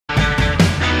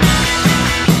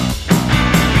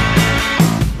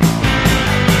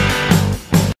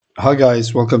Hi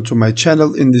guys, welcome to my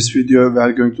channel. In this video we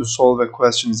are going to solve a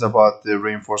question about the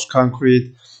reinforced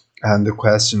concrete, and the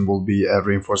question will be a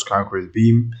reinforced concrete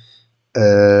beam.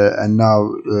 And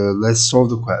now let's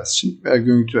solve the question. We are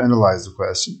going to analyze the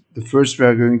question. First we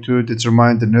are going to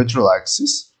determine the neutral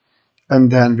axis,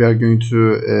 and then we are going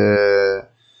to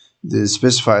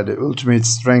specify the ultimate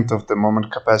strength of the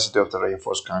moment capacity of the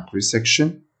reinforced concrete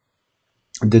section.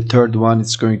 The third one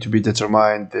is going to be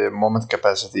determine the moment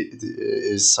capacity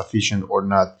is sufficient or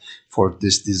not for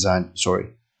this design.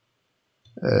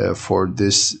 For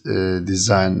this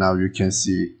design. Now you can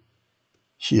see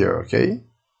here, okay,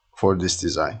 for this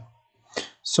design.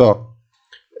 So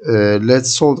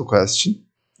let's solve the question.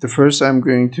 The first, I'm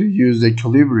going to use the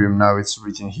equilibrium. Now it's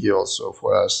written here also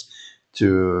for us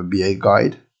to be a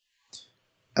guide,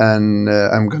 and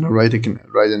I'm gonna write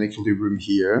an equilibrium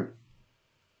here.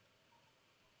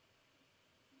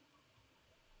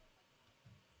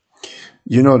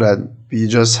 You know that we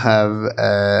just have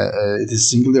it is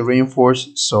singly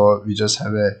reinforced, so we just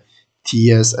have a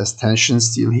TS as tension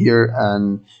steel here,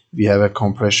 and we have a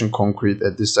compression concrete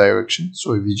at this direction,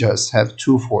 so we just have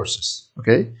two forces.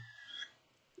 Okay,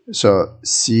 so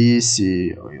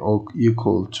CC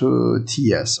equal to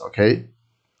TS, okay,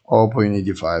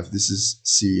 0.85. This is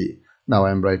C. Now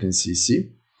I'm writing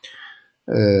CC,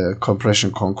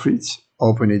 compression concrete,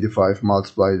 0.85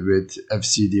 multiplied with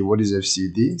FCD. What is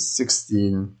FCD?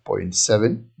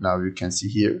 16.7. Now you can see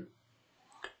here,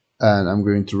 and I'm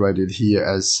going to write it here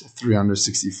as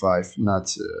 365,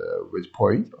 not with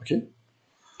point. Okay,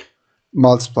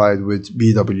 multiplied with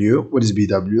BW. What is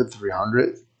BW?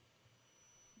 300,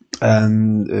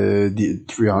 and the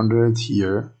 300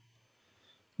 here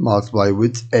multiplied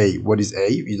with A. What is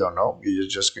A? We don't know. We're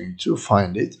just going to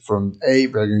find it. From A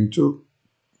we're going to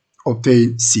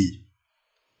obtain C,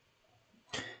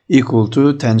 equal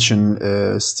to tension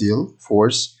steel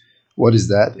force. What is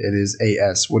that? It is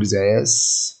AS. What is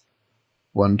AS?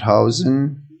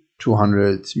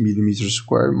 1200 millimeters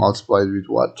square multiplied with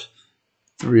what?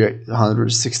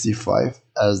 365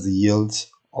 as the yield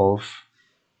of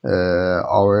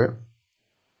our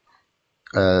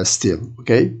steel.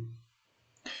 Okay,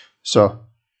 so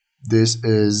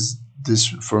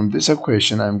from this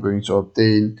equation I'm going to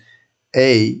obtain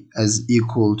A as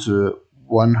equal to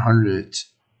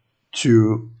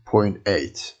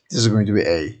 102.8. This is going to be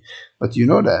A, but you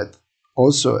know that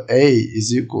also A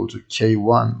is equal to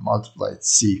K1 multiplied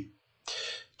C.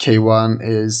 K1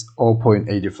 is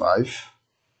 0.85,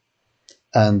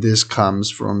 and this comes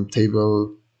from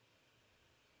table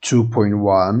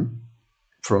 2.1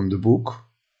 from the book.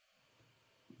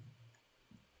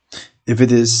 If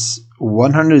it is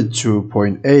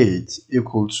 102.8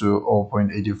 equal to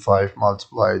 0.85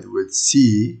 multiplied with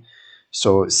C,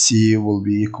 so C will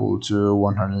be equal to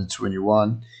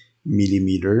 121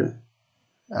 millimeter,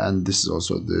 and this is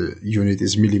also the unit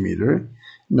is millimeter.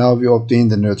 Now we obtain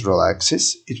the neutral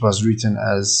axis. It was written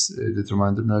as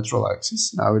determine the neutral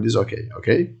axis. Now it is okay.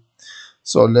 Okay,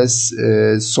 so let's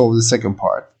solve the second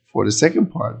part. For the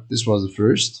second part, this was the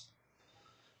first,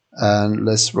 and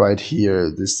let's write here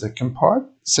this second part.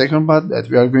 Second part, that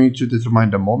we are going to determine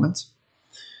the moment.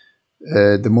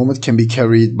 The moment can be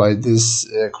carried by this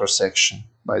cross section,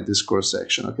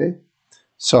 okay.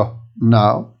 So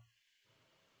now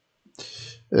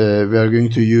we are going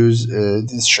to use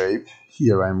this shape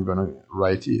here. I'm gonna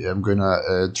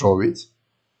draw it.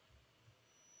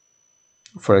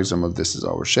 For example, this is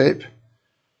our shape.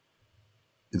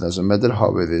 It doesn't matter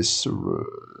how it is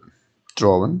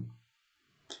drawn.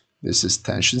 This is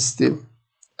tension steel,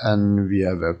 and we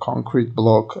have a concrete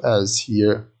block as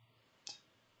here,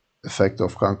 effect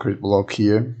of concrete block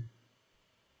here.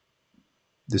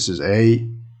 This is A,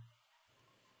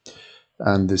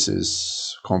 and this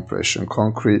is compression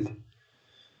concrete.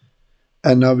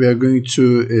 And now we are going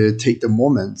to take the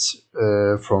moment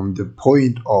from the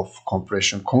point of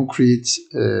compression concrete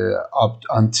up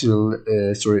to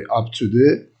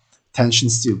the tension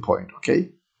steel point.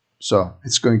 Okay, so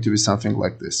it's going to be something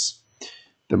like this.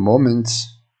 The moment,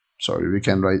 we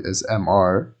can write as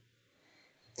MR.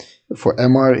 For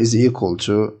MR is equal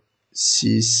to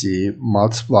CC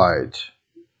multiplied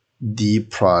D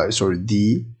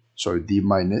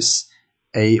minus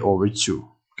A over 2.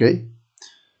 Okay,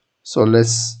 so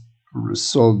let's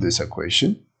solve this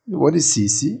equation. What is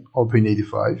CC?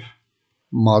 0.85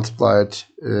 multiplied.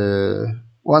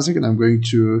 Once again, I'm going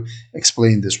to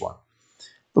explain this one.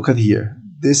 Look at here.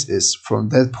 This is from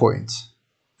that point,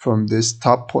 from this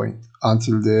top point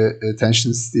until the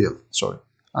tension steel.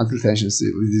 Until tension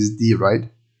steel. This is D, right?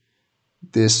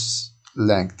 This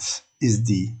length is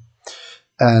D.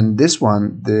 And this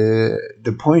one,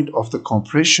 the point of the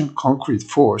compression concrete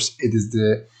force, it is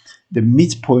the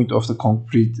midpoint of the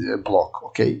concrete block.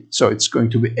 Okay, so it's going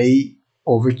to be A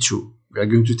over 2. We are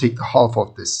going to take the half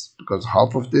of this, because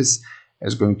half of this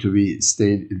is going to be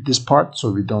stayed in this part,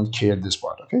 so we don't care this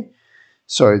part. Okay,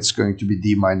 so it's going to be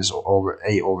D minus over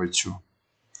A over 2.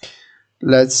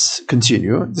 Let's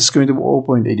continue. This is going to be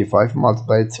 0.85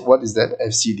 multiplied. What is that?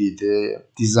 FCD, the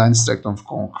design strength of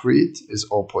concrete, is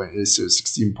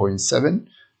 16.7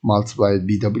 multiplied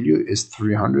BW is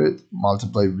 300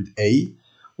 multiplied with A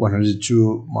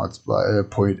 102 multiplied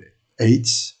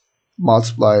 0.8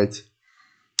 multiplied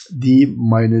D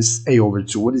minus A over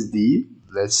 2. What is D?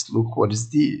 Let's look. What is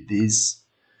D? D is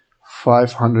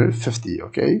 550.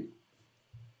 Okay,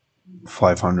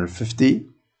 550.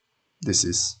 This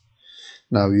is,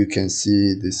 now you can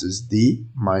see this is D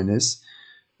minus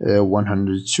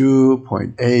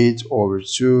 102.8 over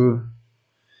 2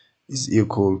 is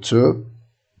equal to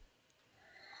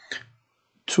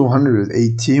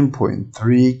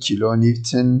 218.3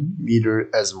 kilonewton meter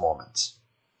as moment.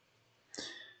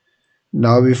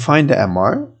 Now we find the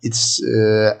MR. It's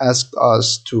asked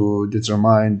us to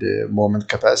determine the moment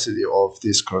capacity of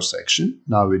this cross section.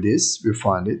 Now it is, we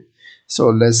find it. So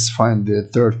let's find the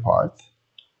third part.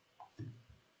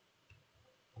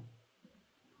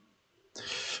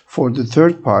 For the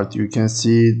third part, you can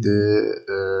see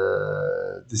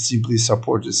the simply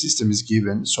supported system is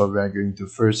given. So we are going to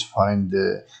first find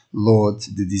the load,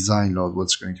 the design load.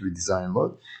 What's going to be design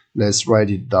load? Let's write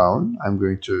it down. I'm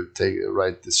going to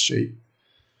write this shape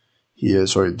here.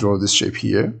 Sorry, draw this shape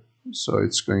here. So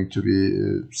it's going to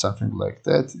be something like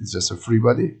that. It's just a free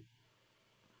body.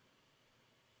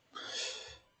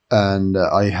 And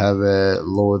I have a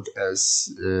load as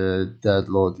that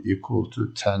load equal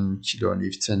to 10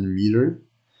 kilonewton meter,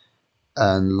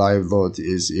 and live load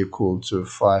is equal to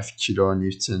 5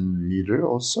 kilonewton meter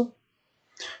also.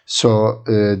 So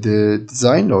the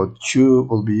design load Q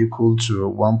will be equal to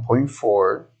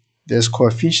 1.4. There's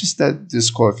coefficients that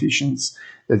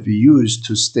we use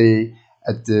to stay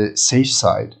at the safe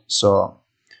side. So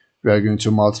we are going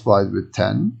to multiply it with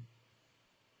 10.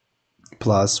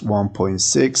 Plus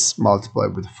 1.6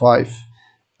 multiplied with 5,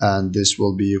 and this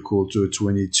will be equal to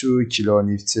 22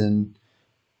 kilonewton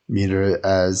meter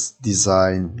as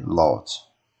design load.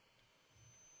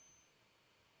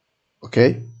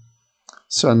 Okay,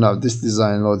 so now this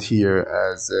design load here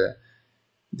as a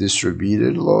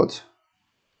distributed load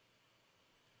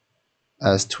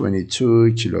as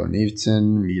 22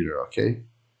 kilonewton meter. Okay,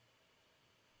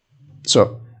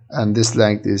 so, and this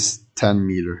length is 10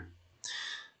 meter.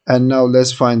 And now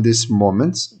let's find this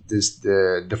moment,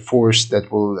 the force that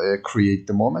will create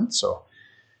the moment. So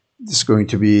this is going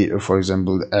to be, for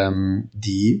example,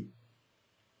 MD.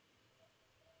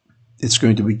 It's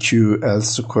going to be QL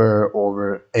square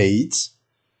over 8.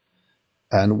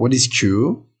 And what is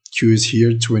Q? Q is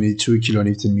here 22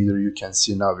 kilonewton meter. You can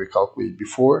see now we calculated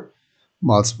before.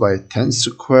 Multiply 10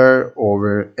 square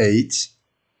over 8.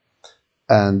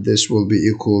 And this will be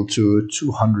equal to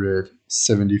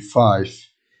 275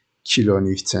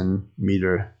 kilonewton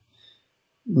meter.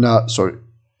 Now, sorry,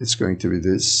 it's going to be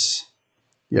this.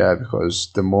 Yeah, because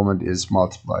the moment is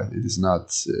multiplied. It is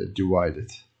not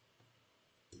divided.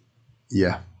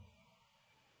 Yeah.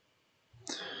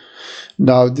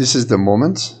 Now this is the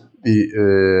moment.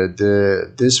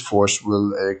 This force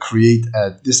will create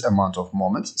at this amount of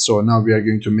moment. So now we are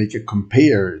going to make a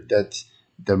compare that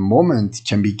the moment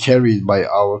can be carried by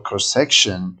our cross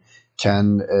section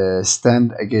can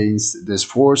stand against this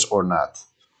force or not.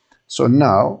 So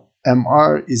now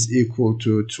MR is equal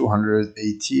to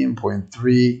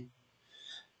 218.3,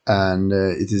 and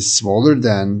it is smaller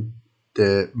than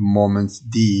the moment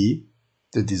D,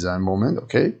 the design moment.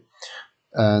 Okay,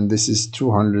 and this is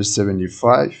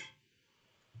 275.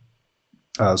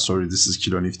 Sorry, this is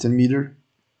kilonewton meter,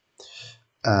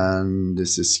 and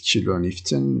this is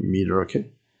kilonewton meter.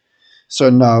 Okay. So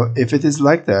now, if it is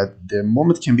like that, the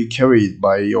moment can be carried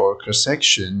by your cross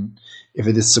section if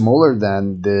it is smaller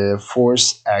than the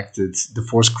force acted, the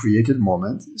force created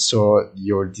moment. So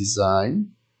your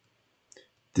design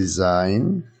is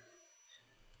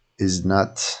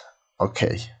not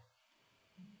okay.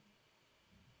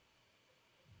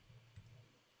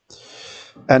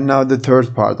 And now the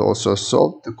third part also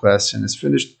solved. The question is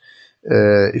finished.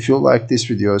 If you like these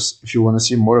videos, if you want to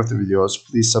see more of the videos,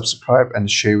 please subscribe and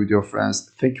share with your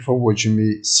friends. Thank you for watching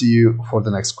me. See you for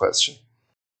the next question.